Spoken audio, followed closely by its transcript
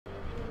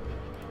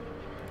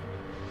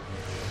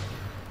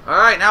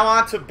Alright, now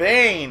on to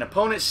Bane.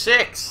 Opponent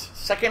 6.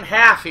 Second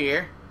half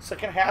here.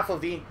 Second half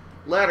of the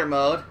ladder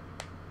mode.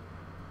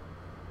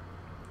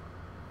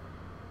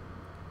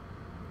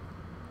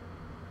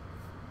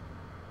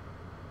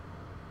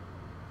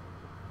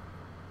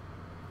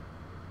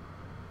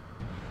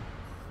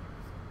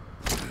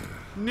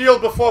 Kneel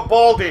before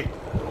Baldy.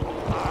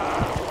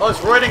 Oh, it's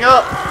roiding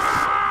up.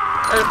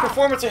 And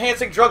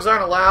performance-enhancing drugs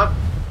aren't allowed.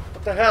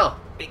 What the hell?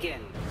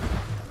 Begin.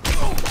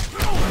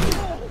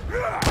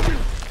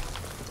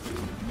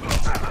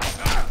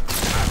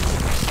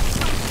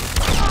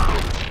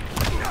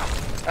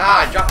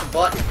 Ah, I dropped the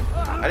button.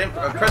 I didn't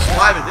press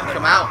Y, but it didn't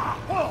come out.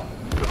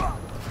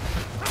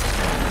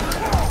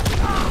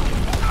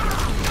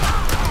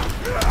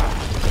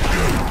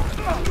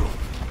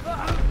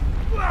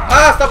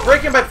 Ah, stop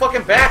breaking my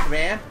fucking back,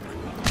 man.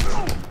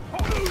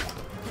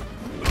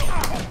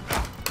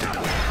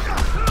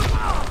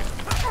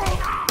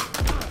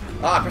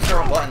 Ah, I pressed the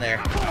wrong button there.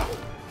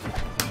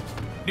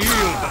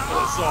 Kneel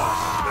before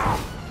Zod.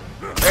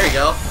 There you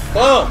go.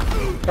 Boom!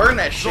 Burn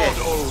that shit.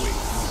 Zod always.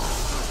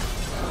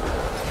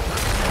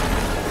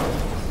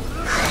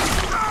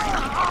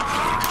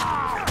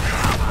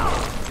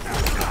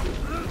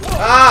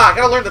 Ah, I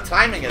gotta learn the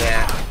timing of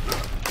that.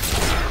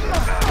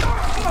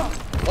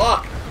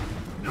 Fuck.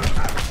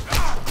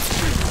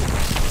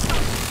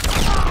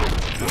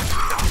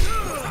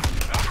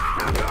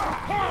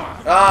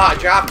 Ah, I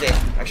dropped it.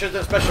 I should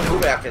have done a special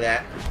move after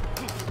that.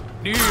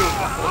 Kneel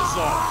before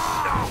Zod.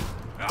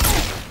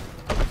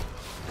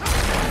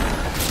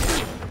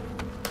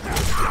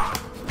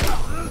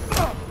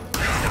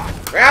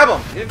 Grab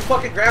him! You didn't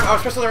fucking grab him. I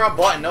was pressing the wrong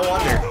button, no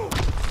wonder.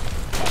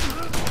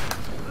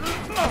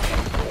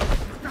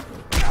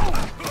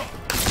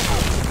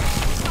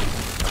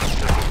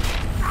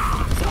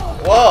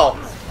 Whoa!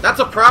 That's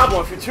a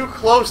problem. If you're too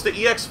close, the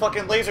EX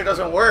fucking laser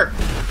doesn't work.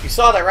 You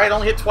saw that, right? It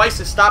only hit twice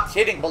and stopped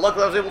hitting, but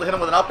luckily I was able to hit him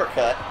with an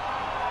uppercut.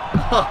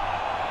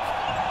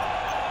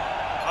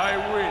 I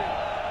win.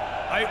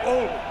 I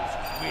always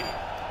win.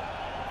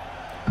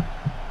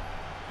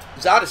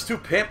 Zod is too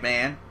pimp,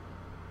 man.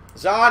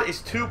 Zod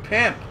is too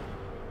pimp.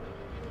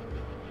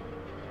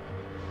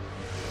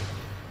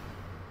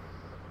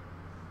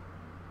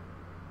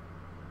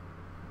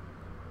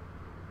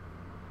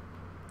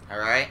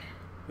 Alright.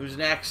 Who's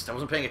next? I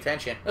wasn't paying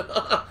attention.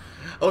 I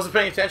wasn't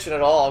paying attention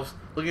at all. I was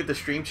looking at the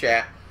stream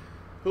chat.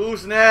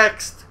 Who's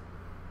next?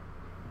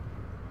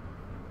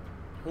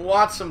 Who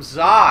wants some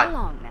Zod? How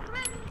long now?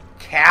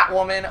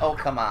 Catwoman? Oh,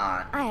 come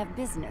on. I have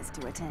business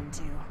to attend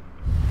to.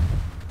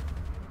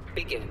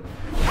 Begin.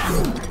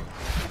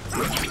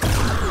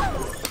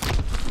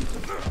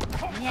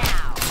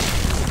 Now.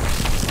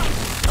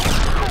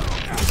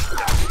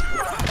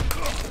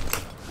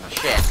 Oh,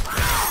 shit.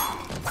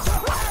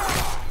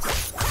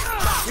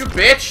 You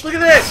bitch! Look at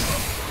this!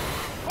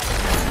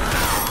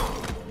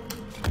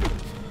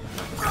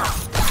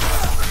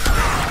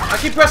 I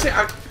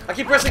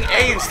keep pressing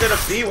A instead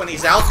of B when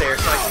he's out there,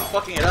 so I keep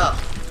fucking it up.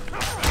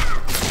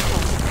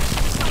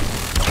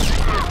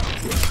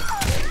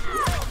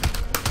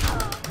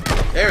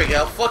 There we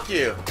go. Fuck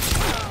you.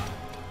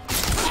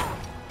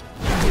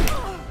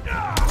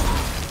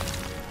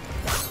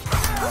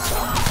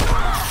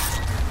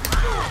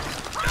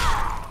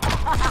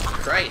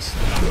 Christ.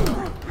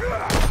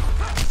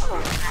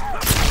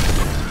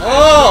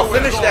 Oh,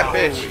 finish that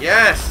bitch.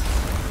 Yes.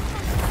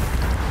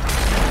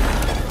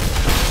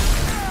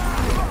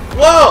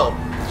 Whoa!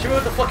 She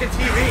went with the fucking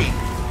TV.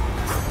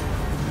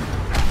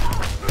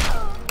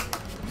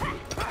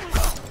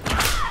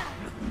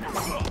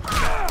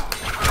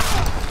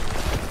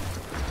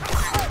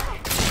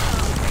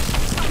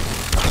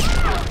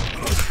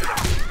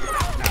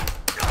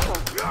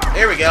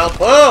 There we go.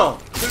 Boom!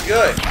 Too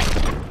good.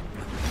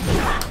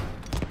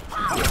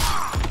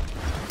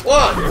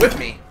 Whoa, you're with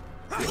me.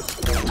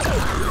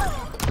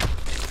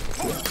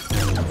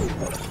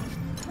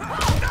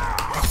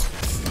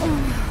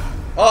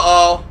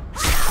 Uh-oh.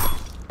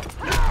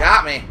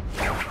 Got me.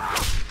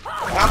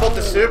 Comboed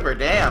the super,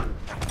 damn.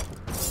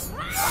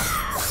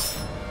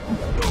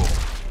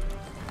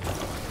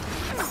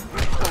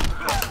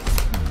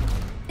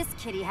 This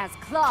kitty has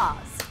claws.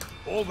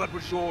 All that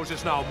was yours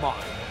is now mine.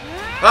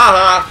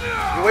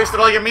 Uh-huh. You wasted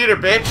all your meter,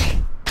 bitch.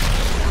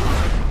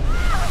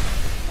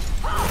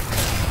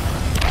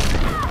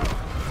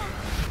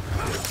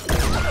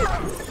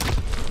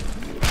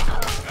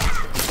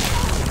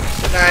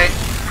 Good night.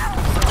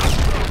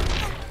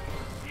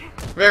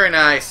 Very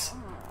nice.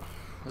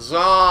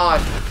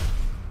 Zod.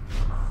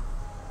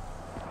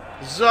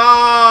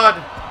 Zod.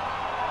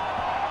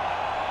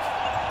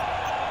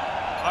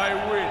 I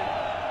win.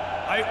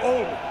 I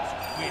always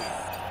win.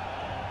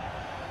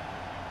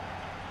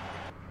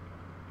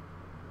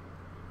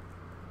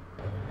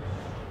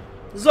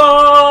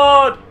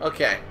 Zod!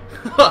 Okay.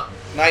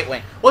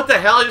 Nightwing. What the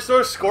hell? I just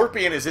noticed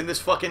Scorpion is in this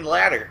fucking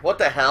ladder. What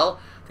the hell?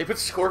 They put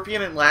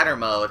Scorpion in ladder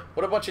mode.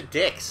 What a bunch of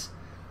dicks.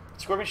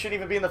 Scorpion shouldn't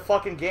even be in the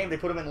fucking game. They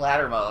put him in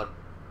ladder mode.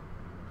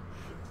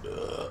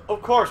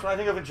 Of course, when I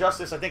think of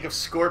Injustice, I think of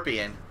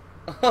Scorpion.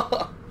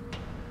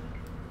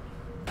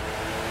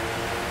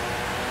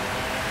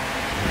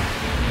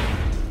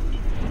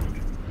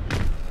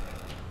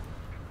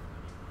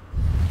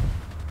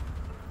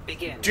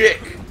 Begin. Dick.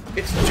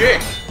 It's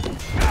Dick.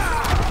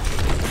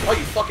 Oh,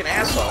 you fucking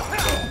asshole.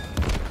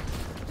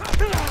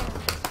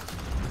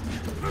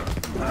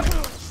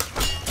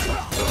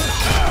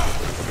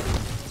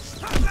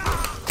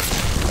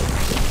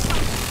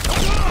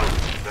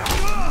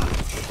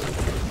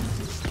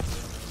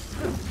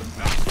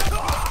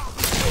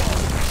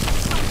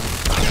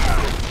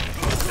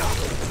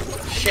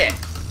 Shit.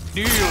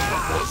 Kneel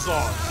before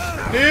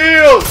Zod.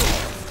 Kneel!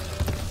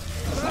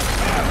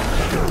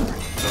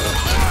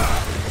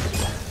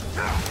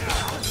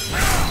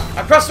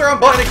 I pressed the wrong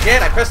button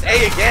again. I pressed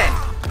A again.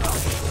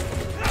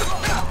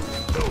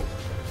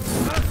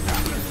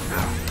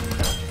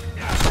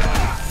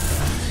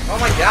 Oh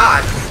my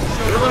god.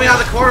 You wouldn't let me out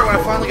of the corner when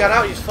I finally got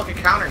out. You just fucking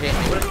counter hit me.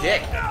 What a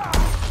dick.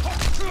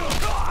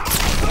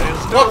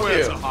 Fuck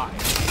you.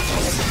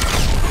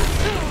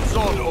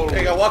 There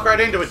you go. Walk right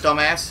into it,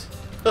 dumbass.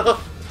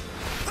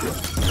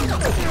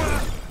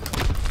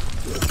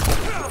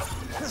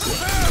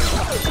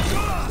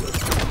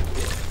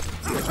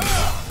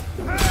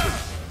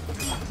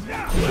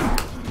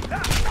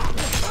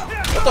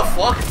 What the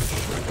fuck?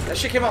 That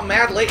shit came out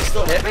mad late and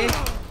still hit me?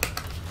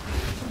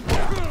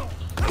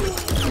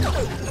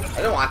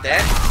 I don't want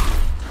that.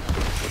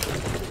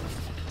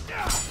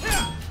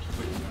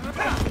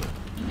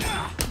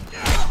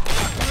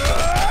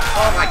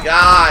 Oh my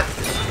god.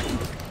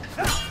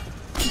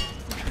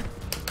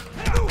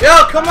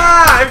 Yo, come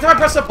on! Every time I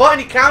press a button,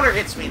 he counter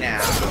hits me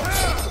now.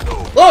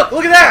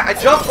 Look at that! I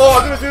jumped. Oh,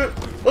 I'm gonna do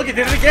it. Look, he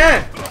did it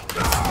again.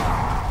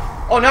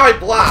 Oh, now he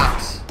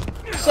blocks.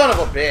 Son of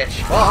a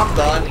bitch. Well, I'm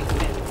done.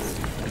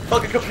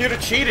 Fucking computer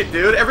cheated,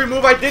 dude. Every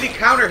move I did, he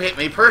counter hit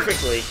me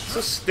perfectly.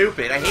 So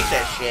stupid. I hate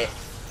that shit.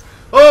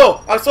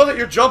 Oh, I saw that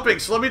you're jumping,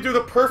 so let me do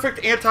the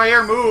perfect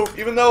anti-air move,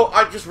 even though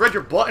I just read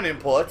your button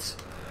inputs.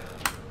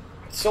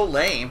 It's so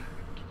lame.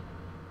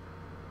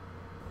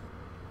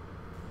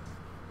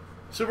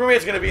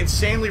 Superman's gonna be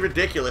insanely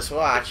ridiculous.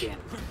 Watch.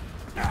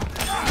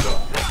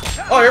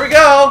 Oh, here we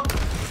go.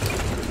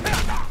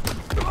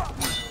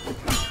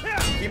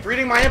 Keep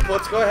reading my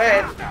inputs. Go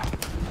ahead.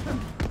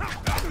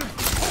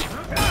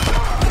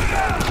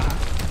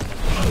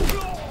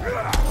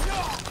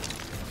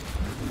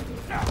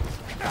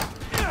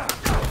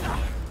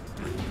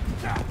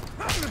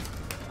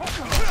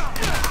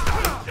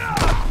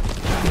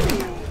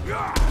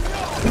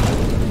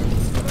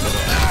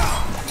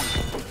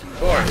 Of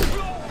course.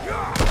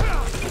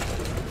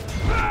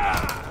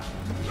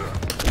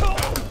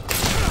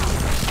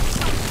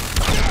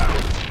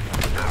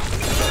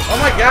 Oh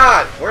my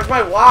god! Where's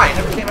my Y? It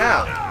never came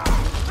out.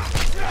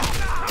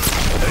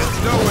 There's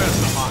nowhere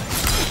to hide.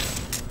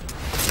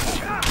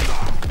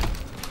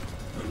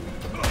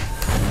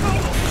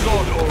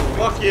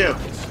 Fuck you.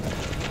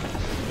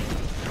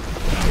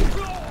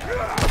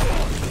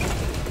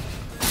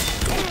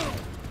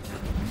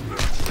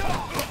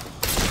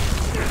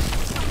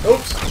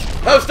 Oops.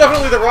 That was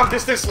definitely the wrong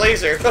distance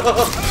laser.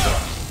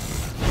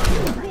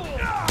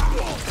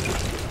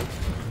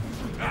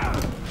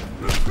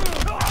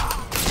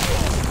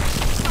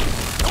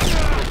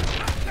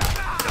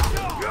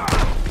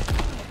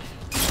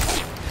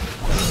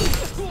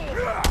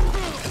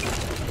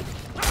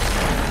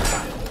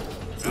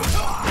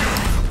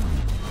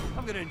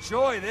 I'm gonna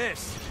enjoy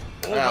this.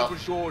 All Well. that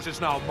was yours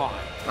is now mine.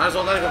 Might as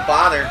well not even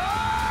bother.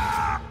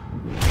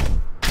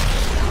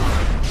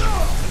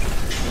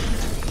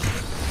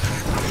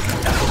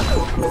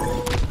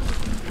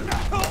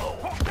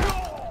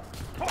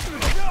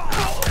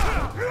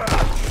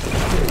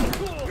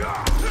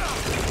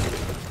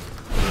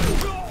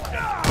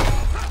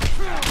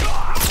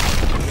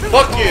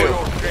 Fuck you!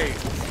 Okay.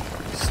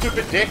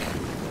 Stupid dick.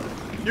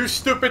 You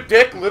stupid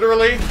dick,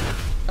 literally.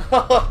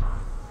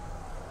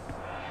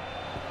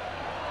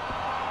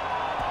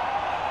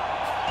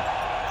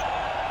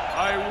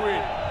 I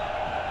win.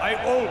 I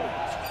always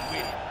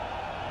win.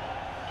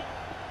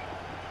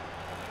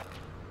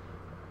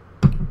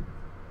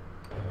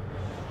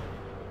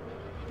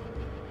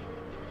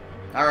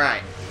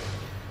 Alright.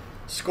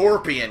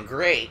 Scorpion,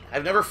 great.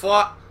 I've never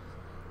fought,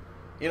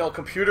 you know,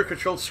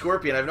 computer-controlled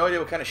Scorpion. I have no idea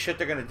what kind of shit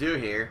they're gonna do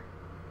here.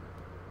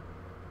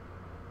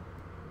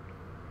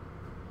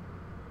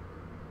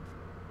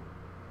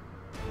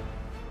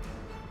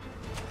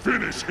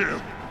 Finish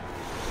him.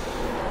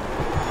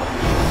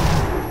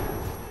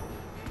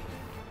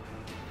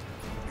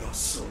 Your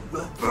soul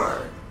will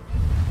burn.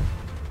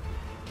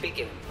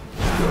 Begin.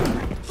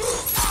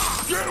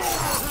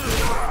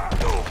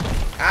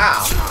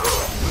 Ow.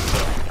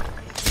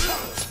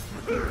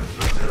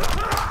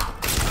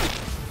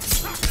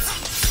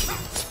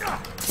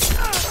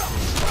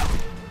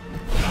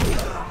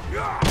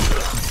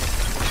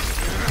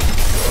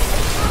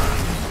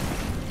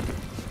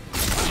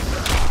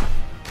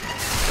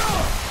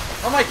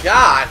 Oh my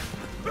god!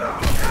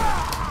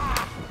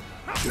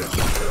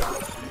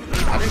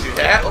 I didn't do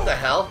that, what the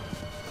hell?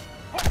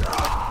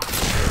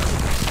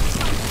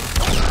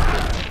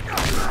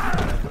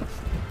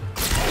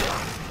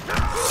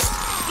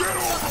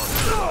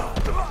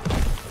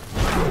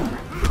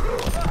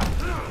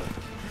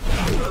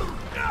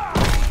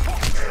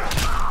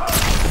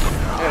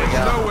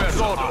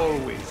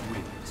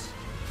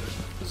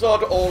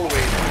 Zod always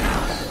wins.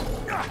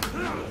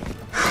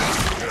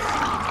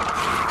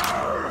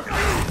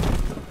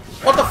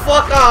 What the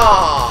fuck?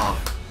 Oh.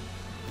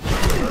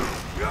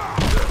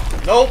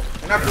 Nope,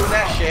 we're not doing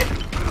that shit.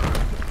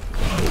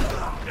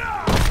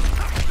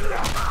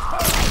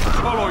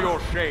 Follow your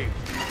shame.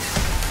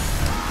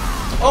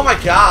 Oh my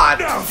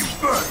god.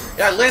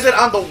 Yeah, I landed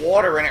on the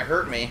water and it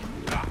hurt me.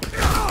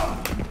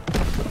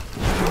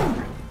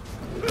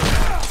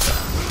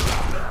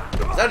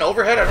 Is that an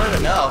overhead? I don't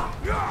even know.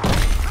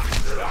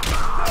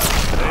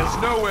 There's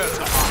nowhere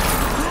to hide.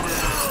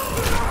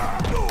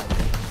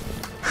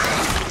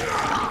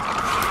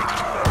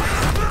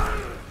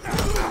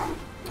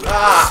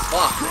 Ah,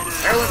 fuck.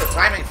 I learned the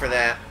timing for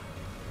that.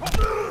 What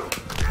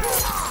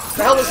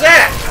the hell was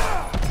that?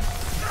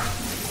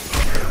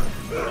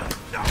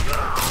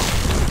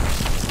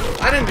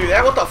 I didn't do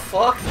that. What the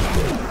fuck?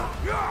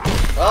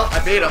 Well, I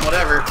beat him.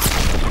 Whatever.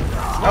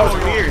 That was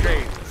weird.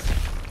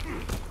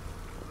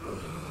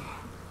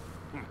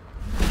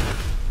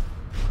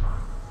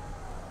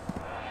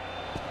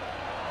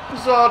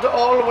 Zod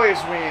always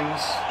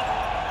wins.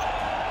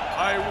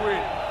 I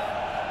win.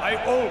 I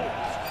always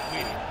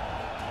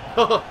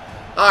win.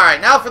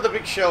 Alright, now for the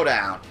big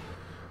showdown.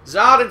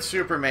 Zod and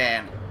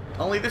Superman.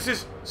 Only this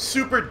is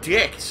Super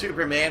Dick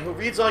Superman, who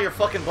reads all your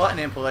fucking button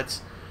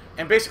inputs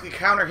and basically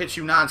counter hits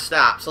you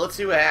non-stop. So let's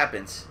see what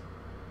happens.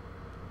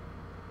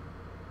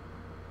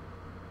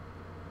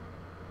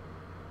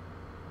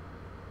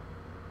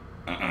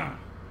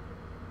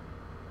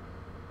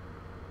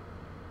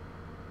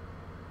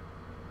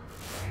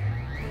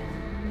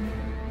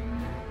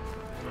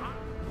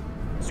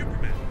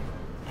 Superman.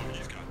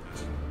 He's got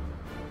this.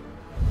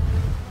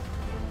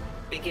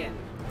 Begin.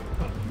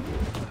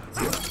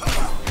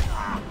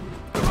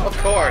 Of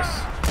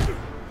course.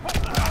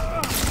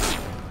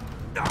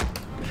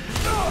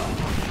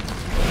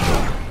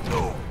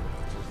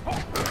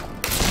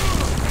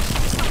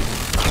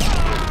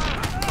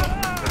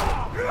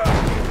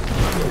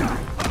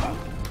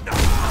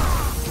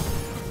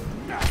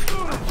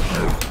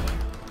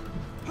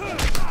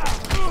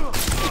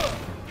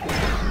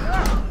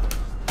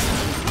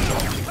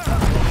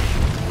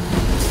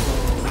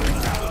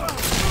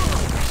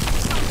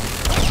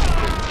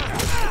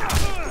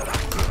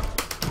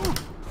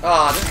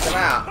 Oh, it didn't come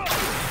out.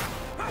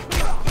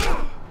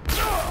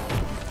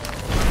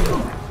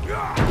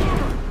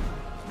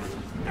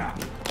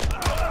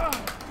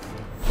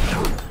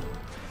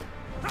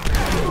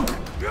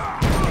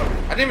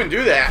 I didn't even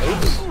do that.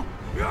 Oops.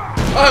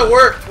 Oh, it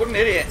worked. What an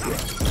idiot.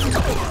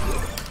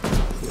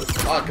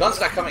 Oh, the gun's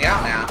not coming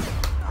out now.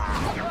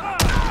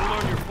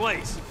 Learn your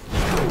place.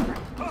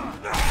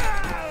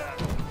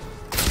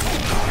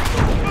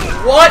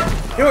 What?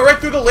 He went right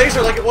through the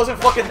laser like it wasn't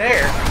fucking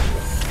there.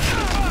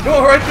 He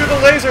went right through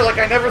the laser like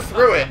I never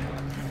threw it.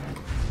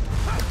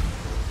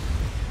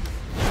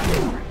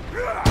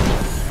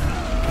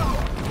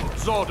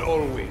 Zod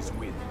always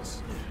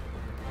wins.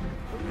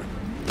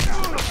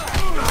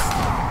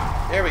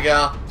 There we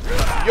go.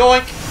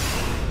 Yoink!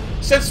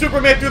 Send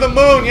Superman through the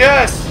moon,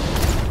 yes!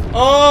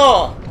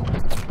 Oh!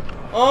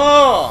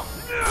 Oh!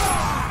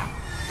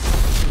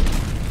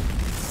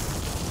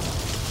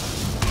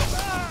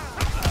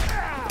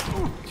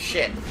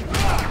 Shit.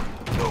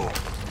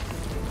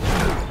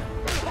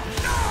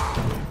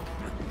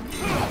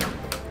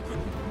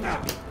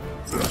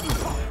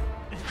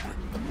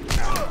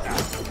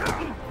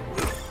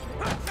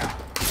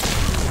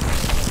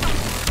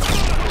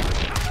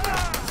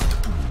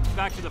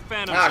 Back to the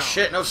Phantom Ah, Zone.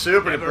 shit, no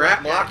super to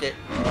block it.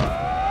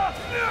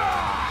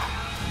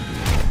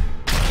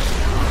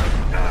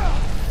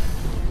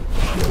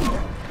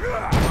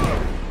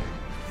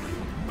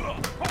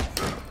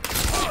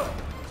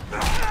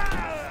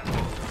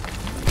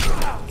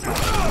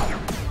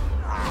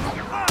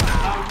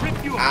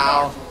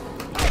 Ow.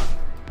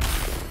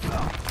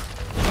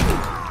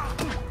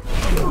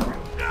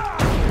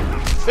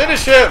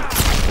 Finish him!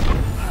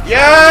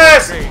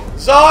 Yes!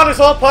 Zod is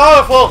all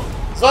powerful!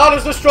 Zod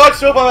has destroyed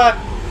Superman!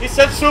 He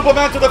sent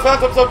Superman to the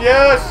Phantom Zone,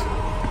 yes!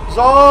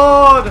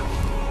 Zod!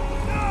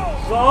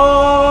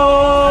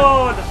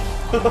 Zod!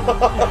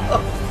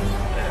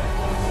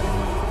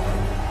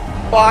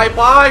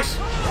 Bye-bye,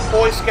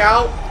 Boy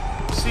Scout.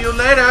 See you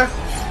later.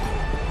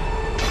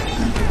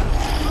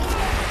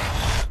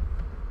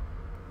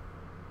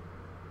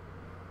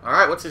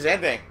 Alright, what's his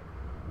ending?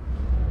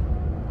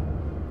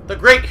 The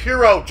great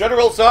hero,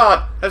 General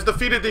Zod, has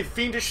defeated the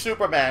fiendish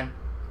Superman.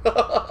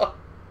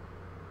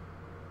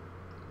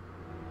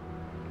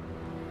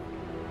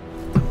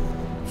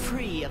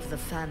 Free of the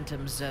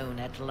Phantom Zone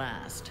at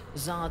last,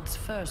 Zod's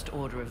first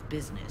order of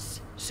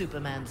business,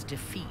 Superman's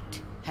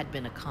defeat, had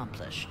been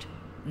accomplished.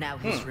 Now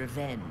his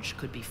revenge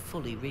could be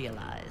fully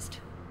realized.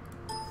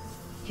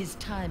 His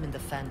time in the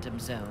Phantom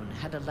Zone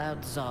had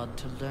allowed Zod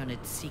to learn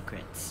its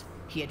secrets.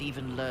 He had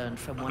even learned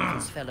from one of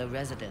his fellow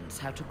residents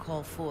how to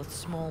call forth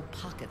small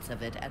pockets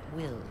of it at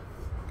will.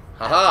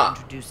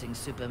 After introducing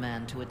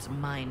Superman to its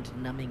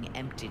mind-numbing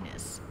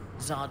emptiness,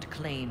 Zod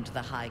claimed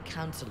the High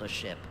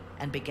Counselorship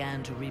and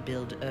began to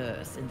rebuild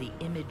Earth in the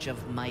image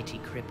of mighty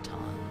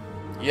Krypton.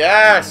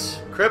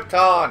 Yes!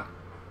 Krypton!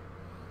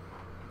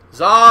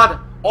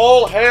 Zod!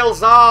 All hail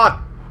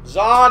Zod!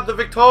 Zod the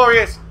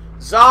victorious!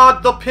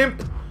 Zod the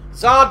pimp!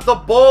 Zod the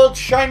bold,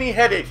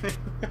 shiny-headed!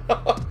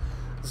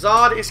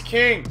 Zod is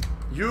king!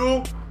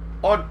 You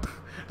are...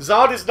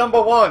 Zod is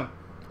number 1.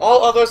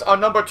 All others are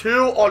number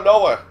 2 or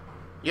lower.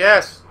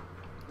 Yes!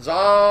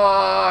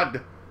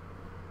 Zod!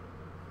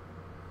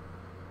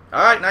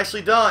 Alright,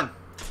 nicely done.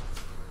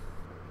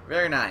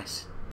 Very nice.